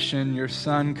creation, your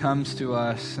Son comes to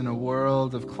us in a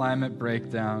world of climate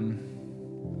breakdown.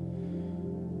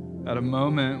 At a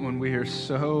moment when we are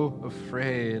so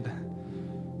afraid,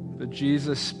 but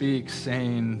Jesus speaks,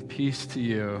 saying, "Peace to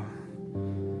you.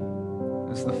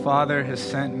 As the Father has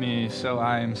sent me, so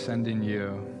I am sending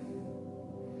you."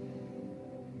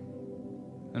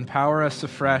 Empower us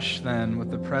afresh, then, with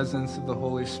the presence of the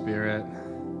Holy Spirit.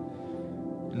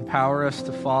 Empower us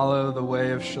to follow the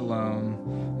way of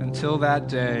shalom until that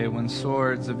day when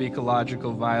swords of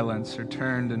ecological violence are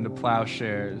turned into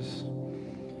plowshares.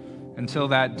 Until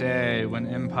that day when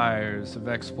empires of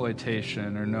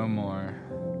exploitation are no more.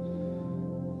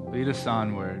 Lead us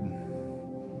onward.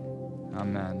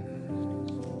 Amen.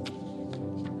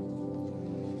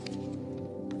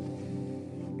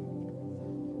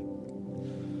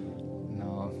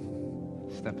 Now,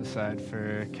 step aside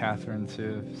for Catherine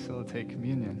to facilitate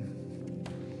communion.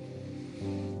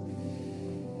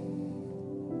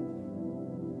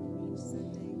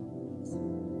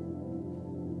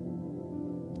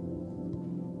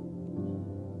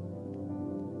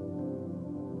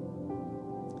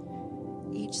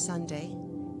 Each Sunday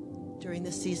during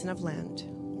the season of Lent,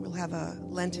 we'll have a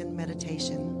Lenten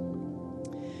meditation.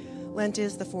 Lent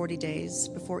is the 40 days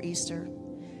before Easter,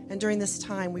 and during this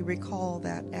time we recall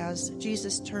that as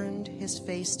Jesus turned his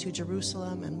face to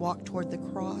Jerusalem and walked toward the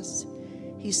cross,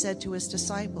 he said to his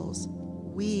disciples,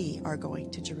 "We are going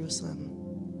to Jerusalem."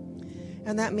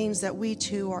 And that means that we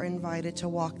too are invited to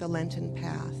walk the Lenten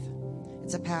path.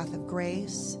 It's a path of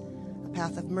grace, a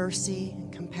path of mercy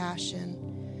and compassion,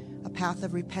 a path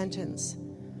of repentance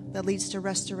that leads to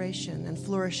restoration and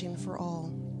flourishing for all.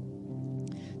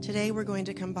 Today we're going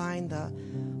to combine the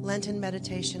Lenten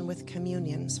meditation with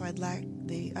communion, so I'd like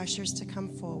the ushers to come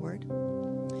forward.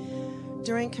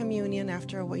 During communion,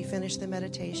 after we finish the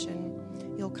meditation,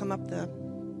 you'll come up the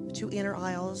two inner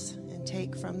aisles and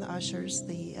take from the ushers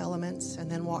the elements and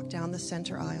then walk down the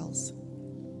center aisles.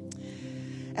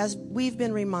 As we've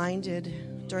been reminded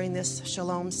during this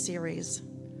Shalom series,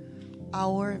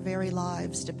 our very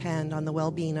lives depend on the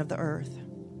well-being of the earth,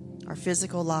 our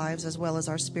physical lives as well as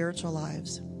our spiritual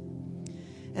lives.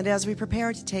 And as we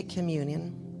prepare to take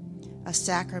communion, a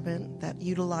sacrament that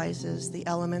utilizes the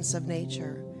elements of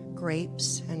nature,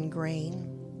 grapes and grain,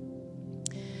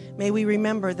 may we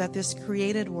remember that this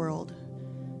created world,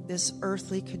 this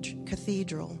earthly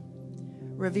cathedral,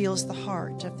 reveals the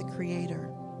heart of the Creator.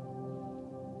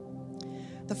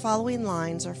 The following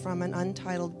lines are from an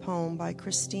untitled poem by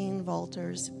Christine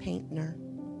Walters Paintner.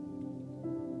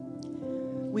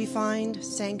 We find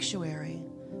sanctuary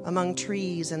among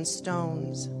trees and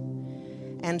stones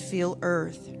and feel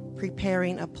earth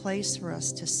preparing a place for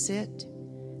us to sit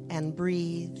and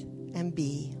breathe and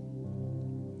be.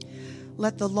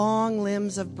 Let the long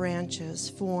limbs of branches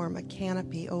form a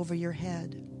canopy over your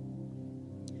head.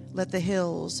 Let the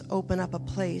hills open up a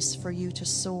place for you to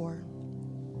soar.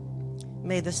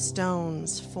 May the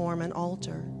stones form an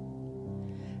altar,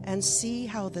 and see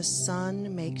how the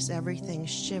sun makes everything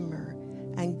shimmer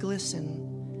and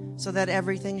glisten so that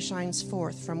everything shines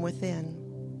forth from within.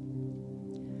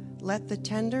 Let the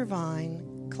tender vine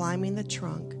climbing the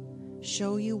trunk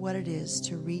show you what it is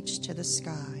to reach to the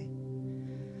sky.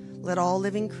 Let all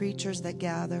living creatures that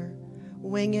gather,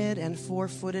 winged and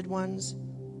four-footed ones,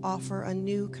 offer a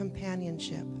new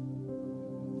companionship.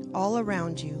 All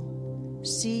around you,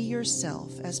 see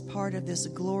yourself as part of this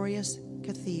glorious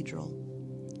cathedral,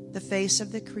 the face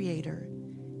of the Creator,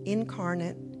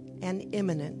 incarnate and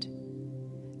immanent,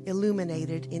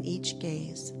 illuminated in each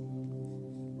gaze.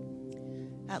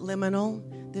 At Liminal,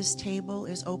 this table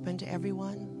is open to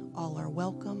everyone. All are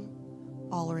welcome.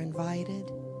 All are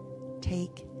invited.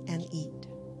 Take and eat.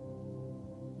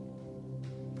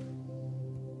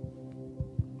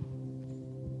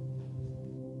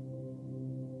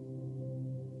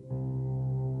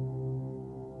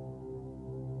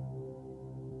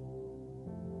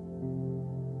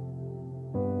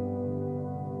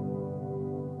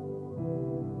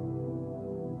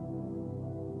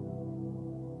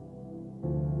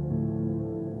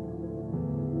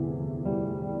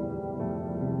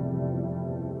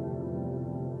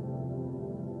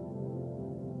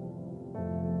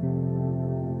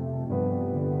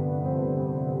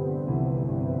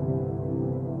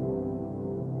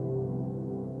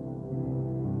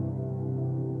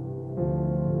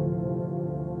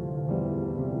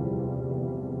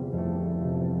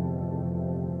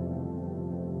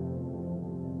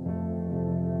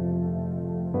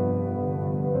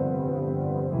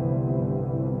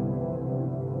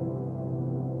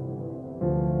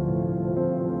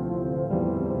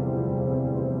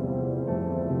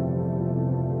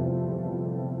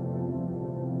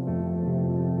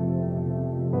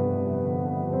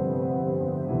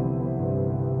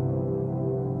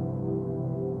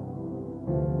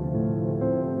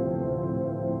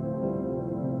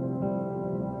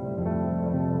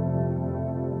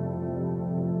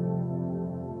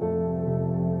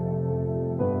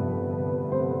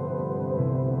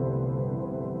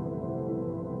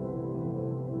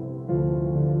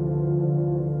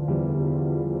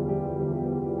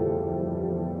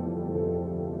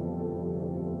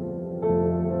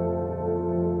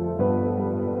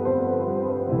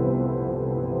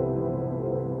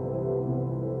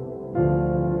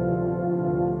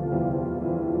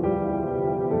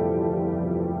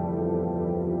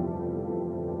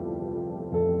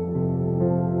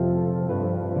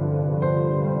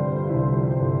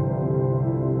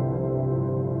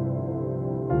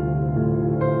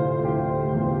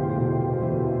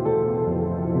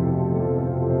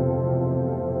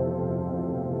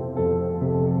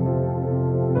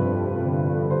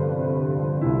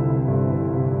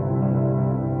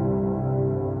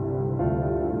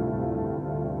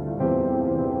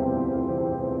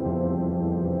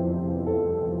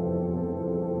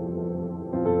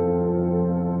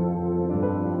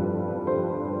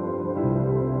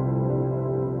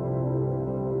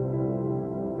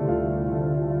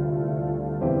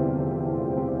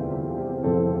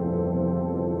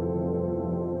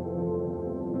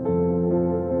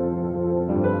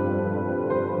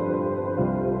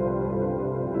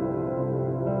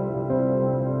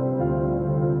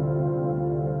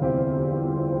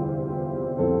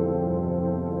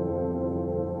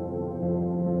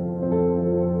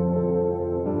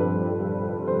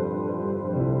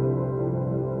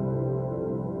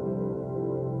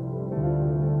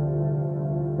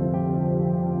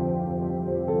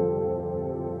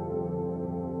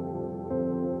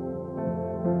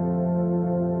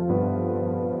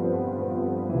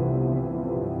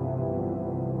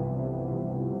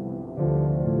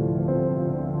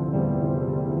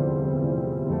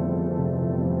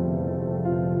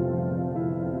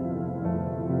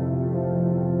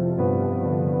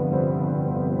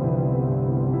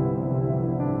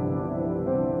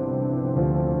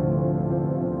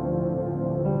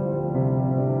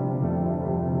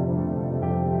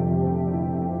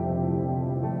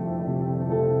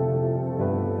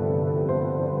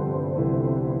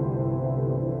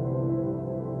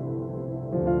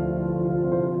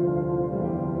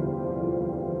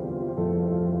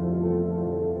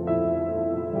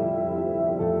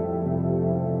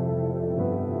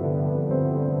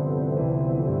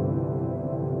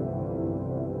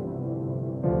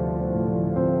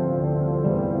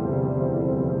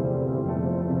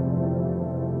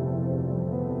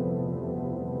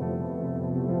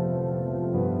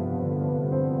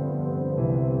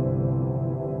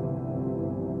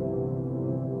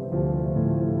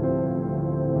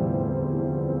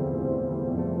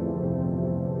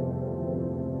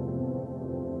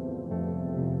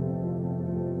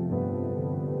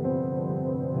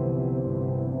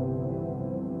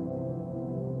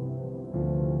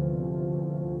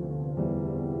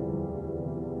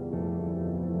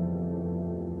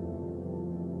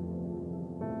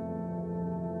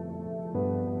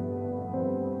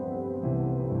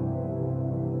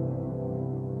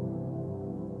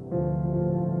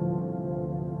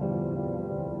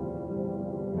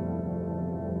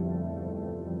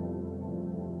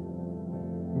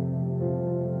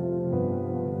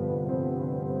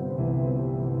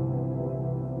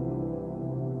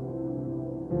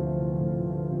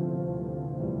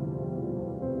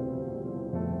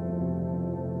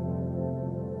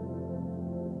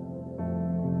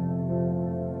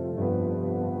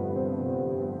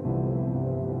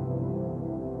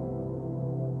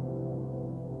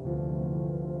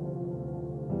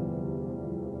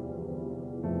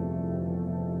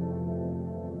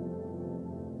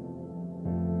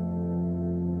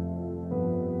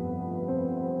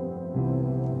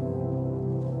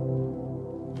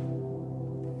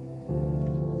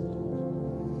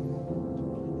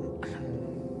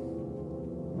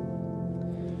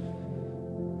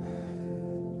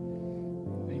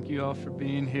 you all for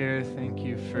being here. Thank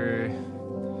you for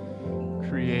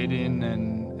creating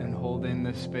and holding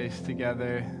this space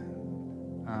together.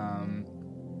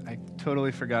 I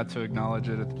totally forgot to acknowledge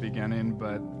it at the beginning,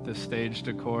 but the stage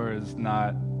decor is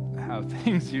not how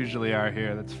things usually are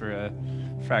here. That's for a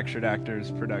Fractured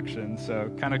Actors production,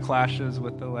 so kind of clashes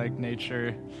with the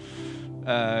nature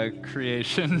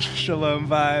creation shalom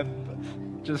vibe.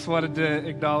 Just wanted to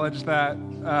acknowledge that.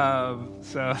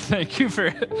 So thank you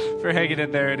for hanging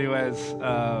in there anyways.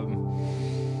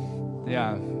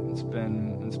 Yeah, it's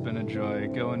been a joy.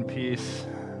 Go in peace.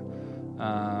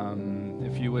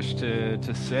 If you wish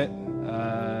to sit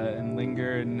and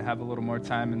linger and have a little more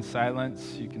time in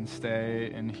silence, you can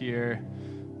stay in here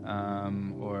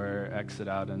or exit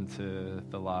out into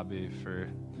the lobby for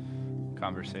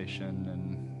conversation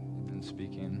and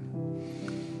speaking.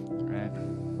 All right.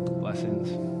 Blessings.